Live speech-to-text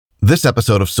This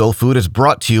episode of Soul Food is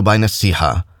brought to you by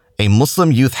Nasiha, a Muslim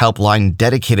youth helpline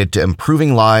dedicated to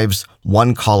improving lives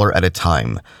one caller at a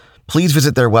time. Please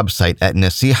visit their website at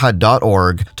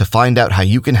nasiha.org to find out how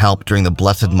you can help during the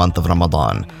blessed month of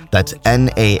Ramadan. That's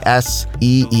NASEEHA.org.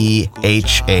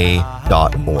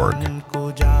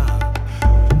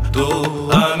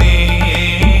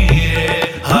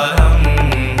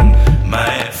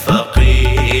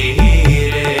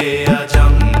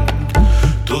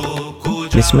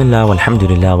 Bismillah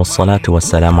walhamdulillah wassalatu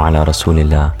wassalamu ala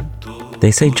rasulillah.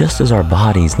 They say just as our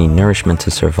bodies need nourishment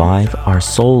to survive, our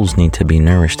souls need to be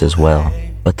nourished as well.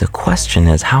 But the question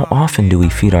is, how often do we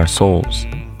feed our souls?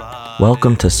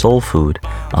 Welcome to Soul Food,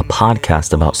 a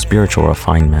podcast about spiritual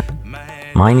refinement.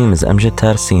 My name is Amjad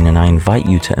Tarsin, and I invite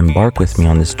you to embark with me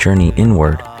on this journey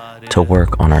inward to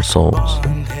work on our souls.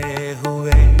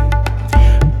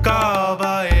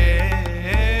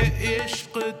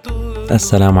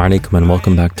 Assalamu alaikum and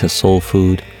welcome back to Soul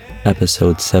Food,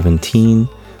 episode 17,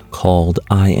 called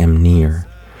I Am Near.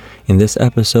 In this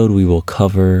episode, we will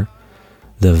cover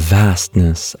the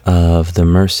vastness of the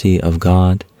mercy of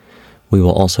God. We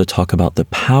will also talk about the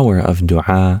power of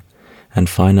dua. And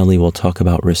finally, we'll talk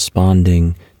about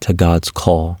responding to God's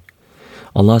call.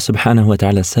 Allah subhanahu wa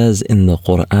ta'ala says in the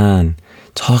Quran,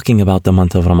 talking about the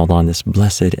month of Ramadan, this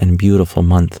blessed and beautiful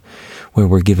month, where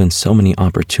we're given so many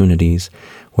opportunities,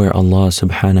 where Allah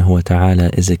subhanahu wa ta'ala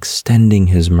is extending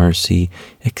His mercy,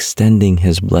 extending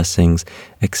His blessings,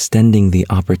 extending the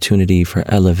opportunity for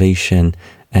elevation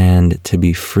and to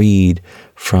be freed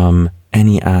from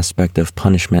any aspect of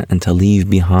punishment and to leave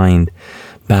behind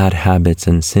bad habits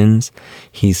and sins.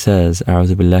 He says,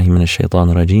 أعوذ بالله من الشيطان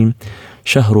الرجيم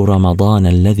شهر رمضان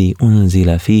الذي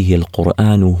أنزل فيه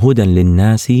القرآن هدى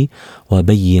للناس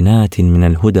وبينات من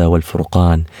الهدى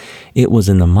والفرقان. It was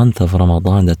in the month of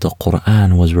Ramadan that the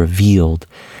Quran was revealed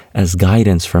as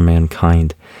guidance for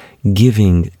mankind,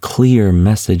 giving clear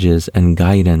messages and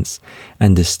guidance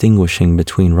and distinguishing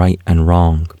between right and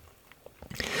wrong.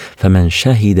 فمن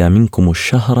شهد منكم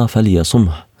الشهر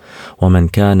فليصمه ومن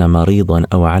كان مريضا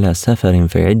أو على سفر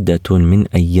فعدة من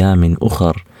أيام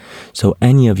أخر. So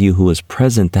any of you who is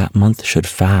present that month should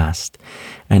fast,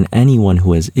 and anyone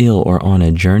who is ill or on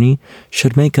a journey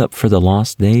should make up for the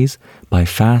lost days by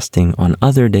fasting on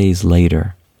other days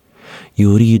later.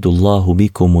 يريد الله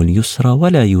بكم اليسر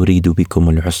ولا يريد بكم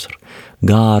العسر.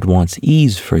 God wants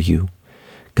ease for you.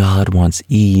 God wants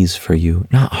ease for you,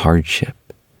 not hardship.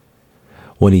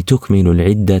 وَلِتُكْمِلُوا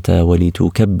الْعِدَّةَ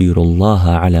وَلِتُكَبِّرُوا اللَّهَ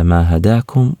عَلَى مَا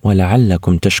هَدَاكُمْ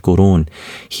وَلَعَلَّكُمْ تَشْكُرُونَ.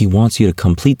 He wants you to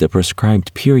complete the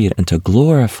prescribed period and to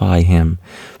glorify Him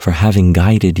for having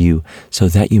guided you so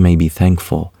that you may be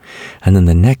thankful. And then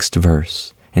the next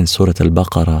verse in Surah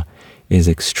Al-Baqarah is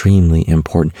extremely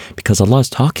important because Allah is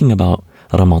talking about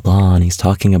Ramadan, He's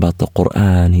talking about the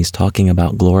Quran, He's talking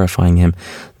about glorifying Him.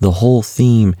 The whole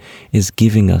theme is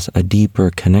giving us a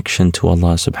deeper connection to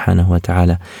Allah subhanahu wa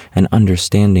ta'ala and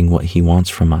understanding what He wants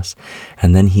from us.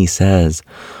 And then He says,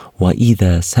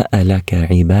 وَإِذَا سَأَلَكَ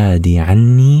عِبَادِي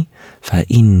عَنِّي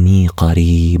فَإِنِّي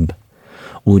قَرِيبٌ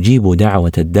أجيب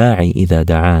دعوة الداعي إذا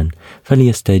دعان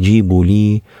فليستجيبوا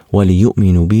لي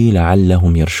وليؤمنوا بي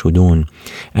لعلهم يرشدون.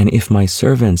 And if my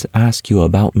servants ask you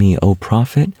about me, O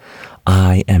Prophet,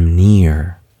 I am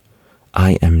near.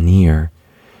 I am near.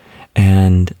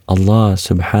 And Allah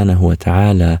subhanahu wa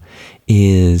ta'ala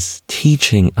is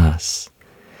teaching us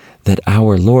that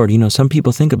our Lord, some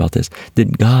people think about this.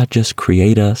 Did God just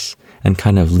create us and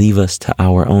kind of leave us to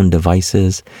our own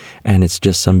devices and it's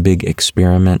just some big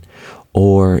experiment?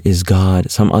 Or is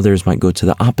God, some others might go to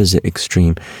the opposite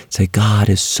extreme, say God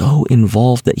is so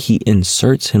involved that He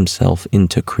inserts Himself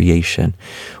into creation,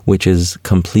 which is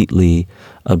completely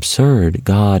absurd.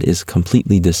 God is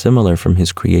completely dissimilar from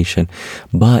His creation,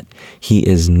 but He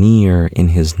is near in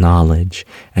His knowledge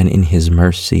and in His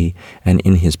mercy and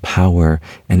in His power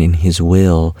and in His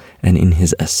will and in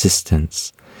His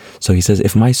assistance. So He says,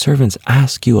 if my servants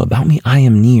ask you about me, I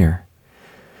am near.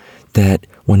 That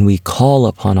when we call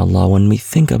upon Allah, when we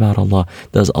think about Allah,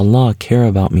 does Allah care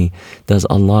about me? Does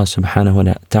Allah subhanahu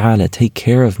wa ta'ala take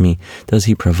care of me? Does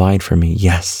He provide for me?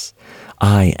 Yes,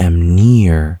 I am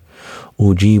near.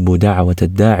 أجيب دعوة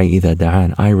الداعي إذا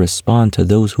دعان. I respond to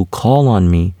those who call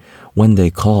on me when they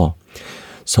call.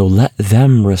 So let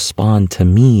them respond to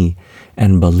me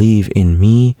and believe in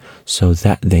me so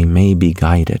that they may be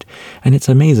guided. And it's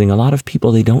amazing. A lot of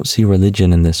people, they don't see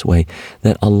religion in this way,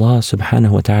 that Allah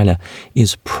subhanahu wa ta'ala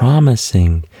is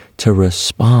promising to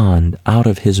respond out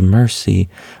of His mercy,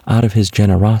 out of His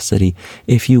generosity.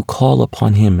 If you call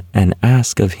upon Him and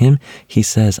ask of Him, He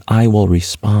says, I will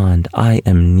respond. I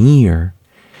am near.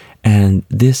 And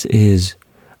this is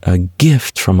a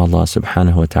gift from Allah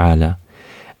subhanahu wa ta'ala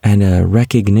and a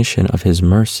recognition of His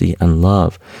mercy and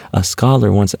love. A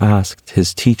scholar once asked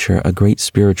his teacher, a great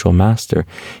spiritual master,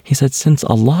 he said, since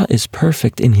Allah is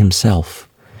perfect in Himself,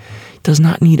 does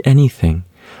not need anything,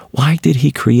 why did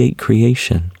He create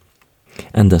creation?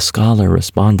 And the scholar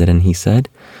responded and he said,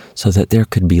 so that there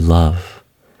could be love,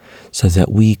 so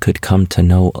that we could come to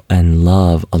know and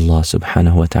love Allah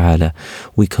subhanahu wa ta'ala.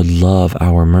 We could love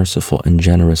our merciful and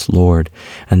generous Lord,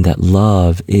 and that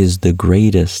love is the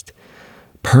greatest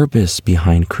purpose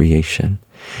behind creation.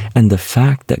 And the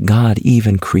fact that God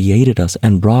even created us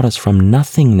and brought us from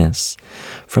nothingness,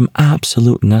 from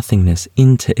absolute nothingness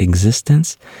into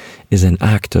existence, is an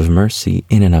act of mercy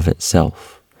in and of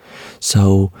itself.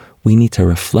 So we need to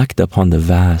reflect upon the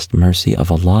vast mercy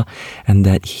of Allah, and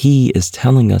that He is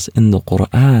telling us in the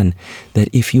Quran that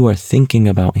if you are thinking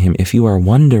about Him, if you are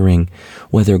wondering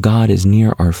whether God is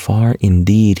near or far,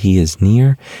 indeed He is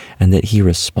near, and that He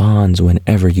responds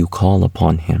whenever you call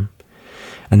upon Him.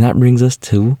 And that brings us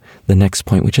to the next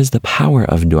point, which is the power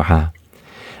of dua.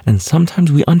 And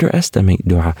sometimes we underestimate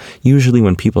dua. Usually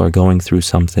when people are going through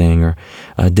something, or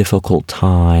a difficult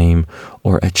time,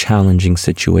 or a challenging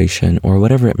situation, or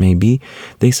whatever it may be,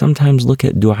 they sometimes look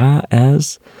at dua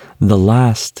as the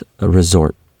last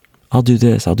resort. I'll do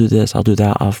this, I'll do this, I'll do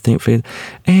that, I'll think for it,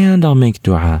 and I'll make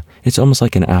dua. It's almost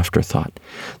like an afterthought.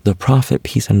 The Prophet,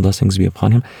 peace and blessings be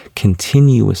upon him,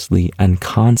 continuously and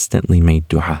constantly made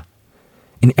dua.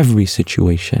 In every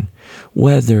situation,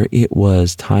 whether it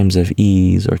was times of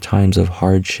ease or times of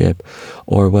hardship,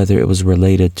 or whether it was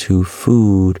related to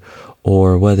food,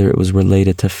 or whether it was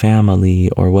related to family,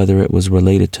 or whether it was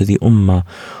related to the ummah,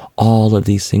 all of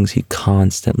these things he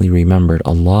constantly remembered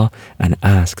Allah and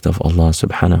asked of Allah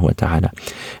subhanahu wa ta'ala.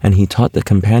 And he taught the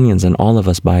companions and all of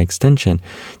us by extension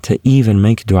to even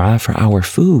make dua for our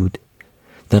food.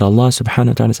 That Allah subhanahu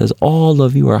wa ta'ala says, all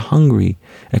of you are hungry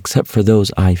except for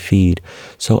those I feed.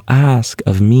 So ask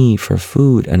of me for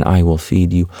food and I will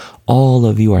feed you. All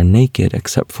of you are naked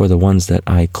except for the ones that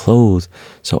I clothe.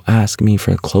 So ask me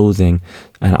for clothing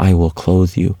and I will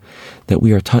clothe you. That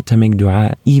we are taught to make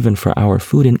dua even for our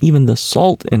food and even the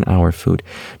salt in our food.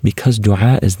 Because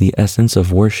dua is the essence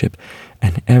of worship.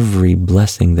 And every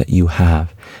blessing that you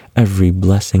have, every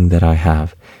blessing that I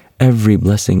have, every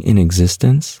blessing in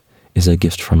existence is a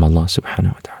gift from Allah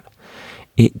subhanahu wa ta'ala.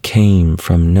 It came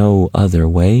from no other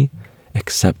way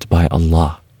except by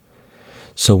Allah.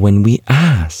 So when we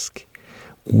ask,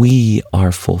 we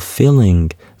are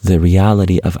fulfilling the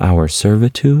reality of our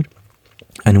servitude,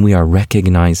 and we are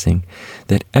recognizing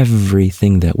that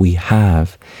everything that we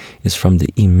have is from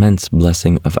the immense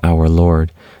blessing of our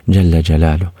Lord Jalla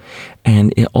Jalaluh.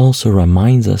 And it also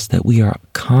reminds us that we are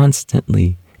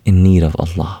constantly in need of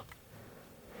Allah,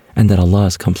 and that Allah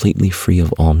is completely free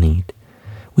of all need.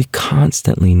 We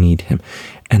constantly need Him.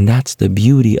 And that's the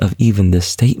beauty of even this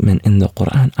statement in the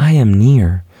Quran, I am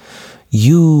near.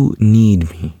 You need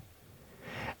me.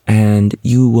 And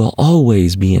you will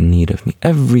always be in need of me.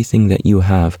 Everything that you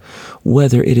have,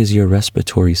 whether it is your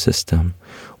respiratory system,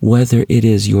 whether it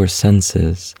is your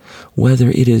senses, whether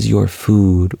it is your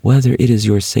food, whether it is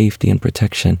your safety and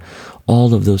protection,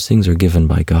 all of those things are given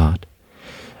by God.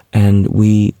 And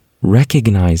we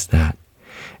recognize that,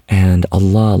 and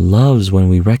Allah loves when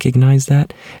we recognize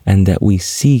that, and that we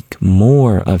seek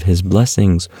more of His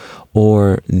blessings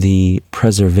or the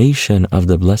preservation of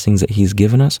the blessings that He's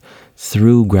given us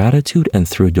through gratitude and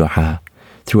through dua,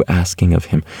 through asking of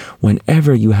Him.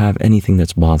 Whenever you have anything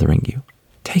that's bothering you,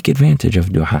 take advantage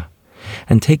of dua,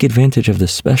 and take advantage of the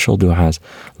special duas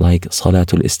like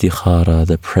Salatul Istikhara,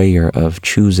 the prayer of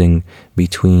choosing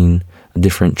between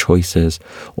different choices,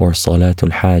 or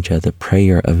Salatul Haja, the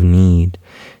prayer of need.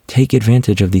 Take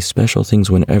advantage of these special things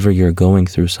whenever you're going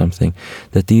through something,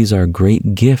 that these are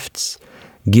great gifts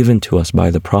given to us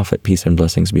by the Prophet, peace and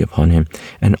blessings be upon him.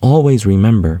 And always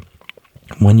remember,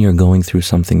 when you're going through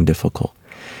something difficult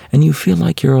and you feel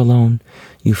like you're alone,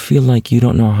 you feel like you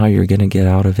don't know how you're going to get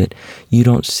out of it, you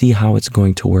don't see how it's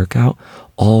going to work out,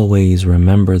 always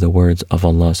remember the words of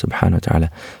Allah subhanahu wa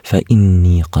ta'ala,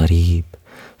 فَإِنِّي قَرِيبٌ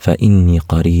فَإِنِّي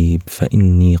قَرِيبٌ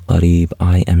فَإِنِّي قَرِيبٌ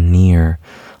I am near,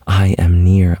 I am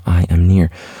near, I am near.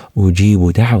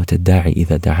 أُجِيبُ دَعْوَةَ الدَّاعِ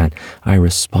إِذَا دَعَانِ I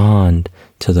respond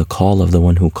to the call of the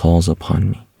one who calls upon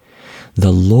me.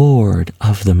 The Lord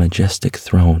of the majestic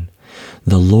throne,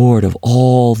 the Lord of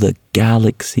all the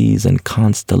galaxies and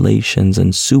constellations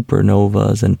and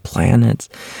supernovas and planets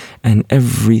and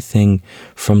everything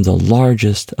from the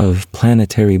largest of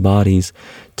planetary bodies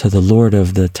to the Lord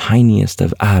of the tiniest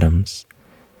of atoms.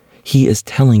 He is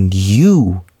telling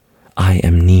you, I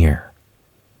am near.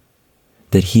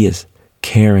 That He is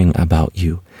caring about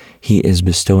you, He is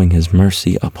bestowing His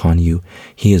mercy upon you.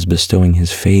 He is bestowing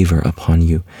His favor upon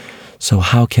you. So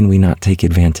how can we not take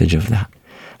advantage of that?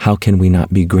 How can we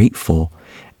not be grateful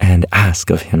and ask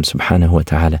of Him subhanahu wa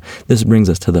ta'ala? This brings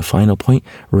us to the final point,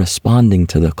 responding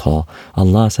to the call.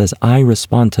 Allah says, I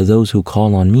respond to those who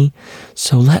call on me,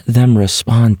 so let them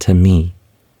respond to me.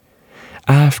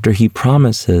 After He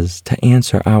promises to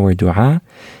answer our dua,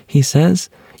 He says,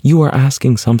 you are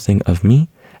asking something of me,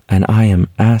 and I am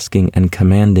asking and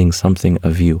commanding something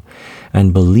of you.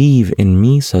 And believe in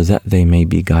me so that they may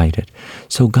be guided.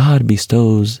 So God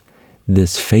bestows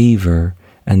this favor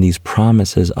and these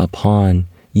promises upon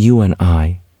you and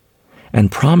I,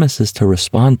 and promises to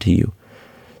respond to you.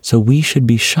 So we should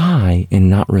be shy in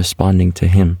not responding to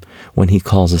Him when He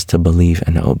calls us to believe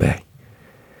and obey.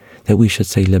 That we should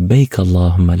say, Labbaik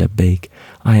Allahumma labbaik,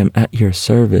 I am at your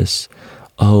service,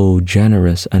 O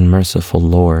generous and merciful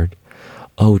Lord,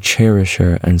 O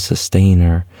cherisher and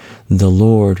sustainer, the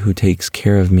Lord who takes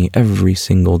care of me every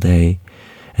single day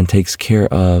and takes care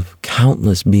of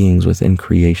countless beings within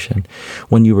creation.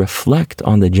 When you reflect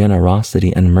on the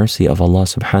generosity and mercy of Allah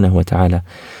subhanahu wa ta'ala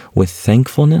with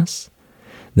thankfulness,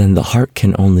 then the heart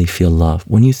can only feel love.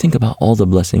 When you think about all the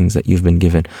blessings that you've been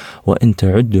given, وَإِن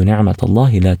تَعُدُّوا نِعْمَةَ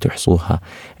اللَّهِ لَا تُحْصُوهَا,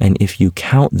 and if you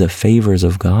count the favors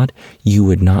of God, you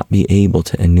would not be able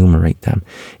to enumerate them.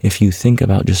 If you think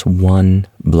about just one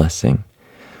blessing,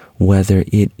 whether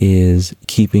it is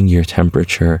keeping your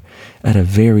temperature at a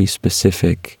very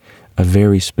specific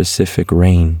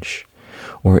range,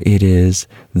 or it is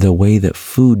the way that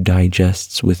food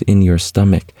digests within your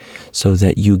stomach so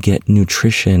that you get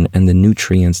nutrition and the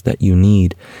nutrients that you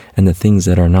need, and the things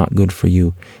that are not good for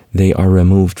you, they are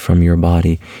removed from your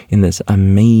body in this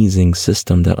amazing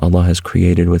system that Allah has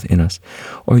created within us.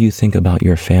 Or you think about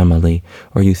your family,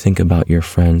 or you think about your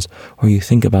friends, or you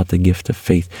think about the gift of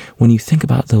faith. When you think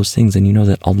about those things and you know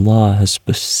that Allah has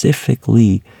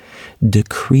specifically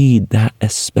decreed that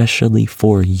especially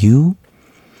for you,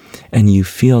 and you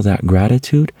feel that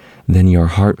gratitude, then your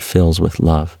heart fills with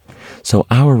love. So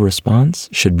our response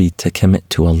should be to commit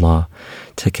to Allah,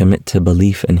 to commit to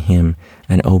belief in Him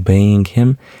and obeying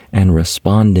Him and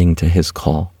responding to His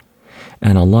call.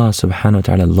 And Allah subhanahu wa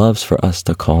ta'ala loves for us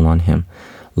to call on Him,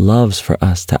 loves for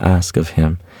us to ask of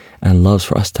Him, and loves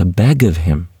for us to beg of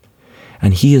Him.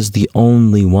 And He is the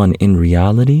only one in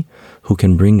reality who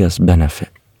can bring us benefit.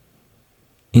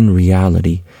 In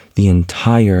reality, the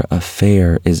entire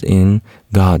affair is in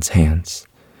God's hands.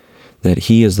 That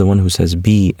He is the one who says,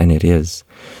 be, and it is.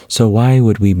 So why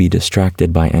would we be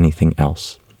distracted by anything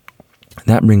else?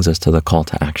 That brings us to the call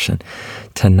to action.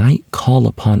 Tonight, call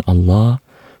upon Allah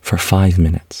for 5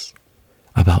 minutes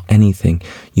about anything.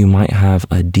 You might have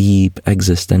a deep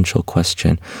existential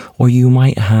question, or you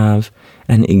might have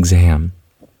an exam,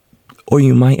 or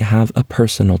you might have a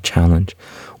personal challenge.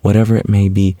 Whatever it may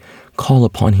be, call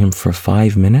upon Him for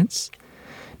 5 minutes,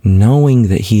 knowing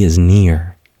that He is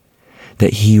near,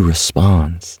 that He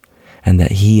responds, and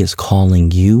that He is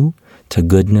calling you to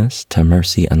goodness, to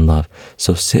mercy and love.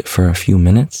 So sit for a few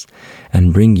minutes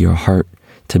and bring your heart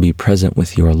to be present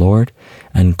with your Lord,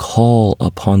 and call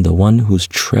upon the one whose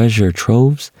treasure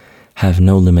troves have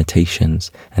no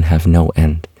limitations and have no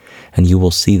end. And you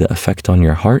will see the effect on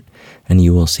your heart, and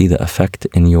you will see the effect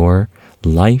in your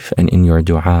life and in your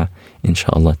dua,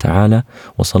 inshallah ta'ala.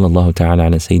 Wa sallallahu ta'ala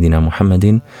ala Sayyidina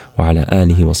Muhammadin wa ala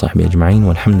alihi wa sahbihi ajma'in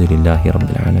walhamdulillahi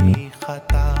rabbil alameen.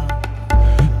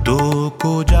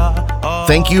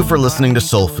 Thank you for listening to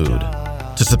Soul Food.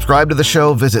 To subscribe to the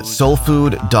show, visit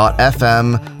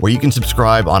soulfood.fm, where you can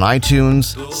subscribe on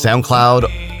iTunes,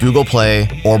 SoundCloud, Google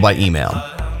Play, or by email.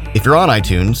 If you're on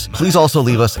iTunes, please also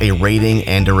leave us a rating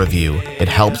and a review. It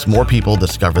helps more people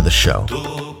discover the show.